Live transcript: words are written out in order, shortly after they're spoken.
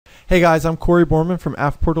Hey guys, I'm Corey Borman from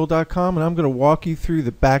AFPortal.com, and I'm going to walk you through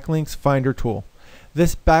the Backlinks Finder tool.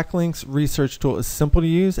 This Backlinks research tool is simple to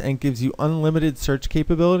use and gives you unlimited search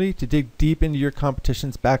capability to dig deep into your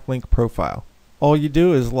competition's backlink profile. All you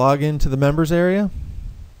do is log into the members area,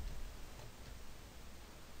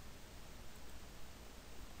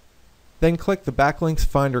 then click the Backlinks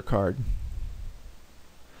Finder card.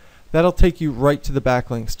 That'll take you right to the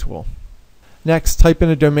Backlinks tool. Next, type in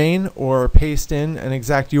a domain or paste in an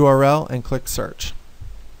exact URL and click search.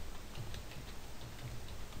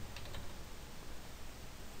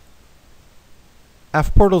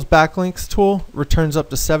 AFPortal's Backlinks tool returns up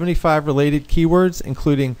to 75 related keywords,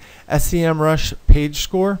 including SEMrush page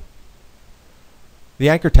score, the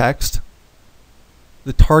anchor text,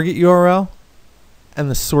 the target URL, and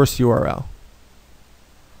the source URL.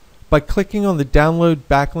 By clicking on the Download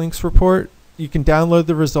Backlinks report, you can download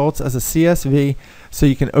the results as a CSV so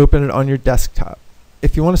you can open it on your desktop.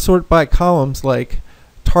 If you want to sort by columns like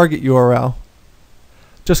target URL,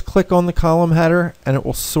 just click on the column header and it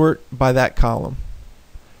will sort by that column.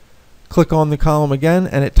 Click on the column again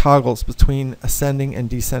and it toggles between ascending and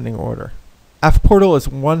descending order. AFPortal is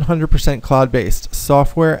 100% cloud-based,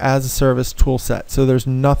 software as a service toolset, so there's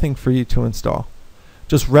nothing for you to install.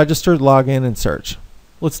 Just register, log in, and search.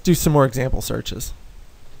 Let's do some more example searches.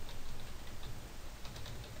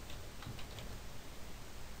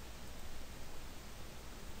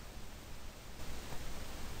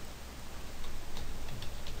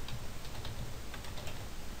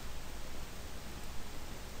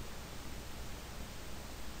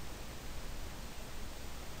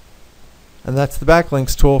 And that's the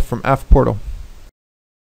Backlinks tool from AFPortal.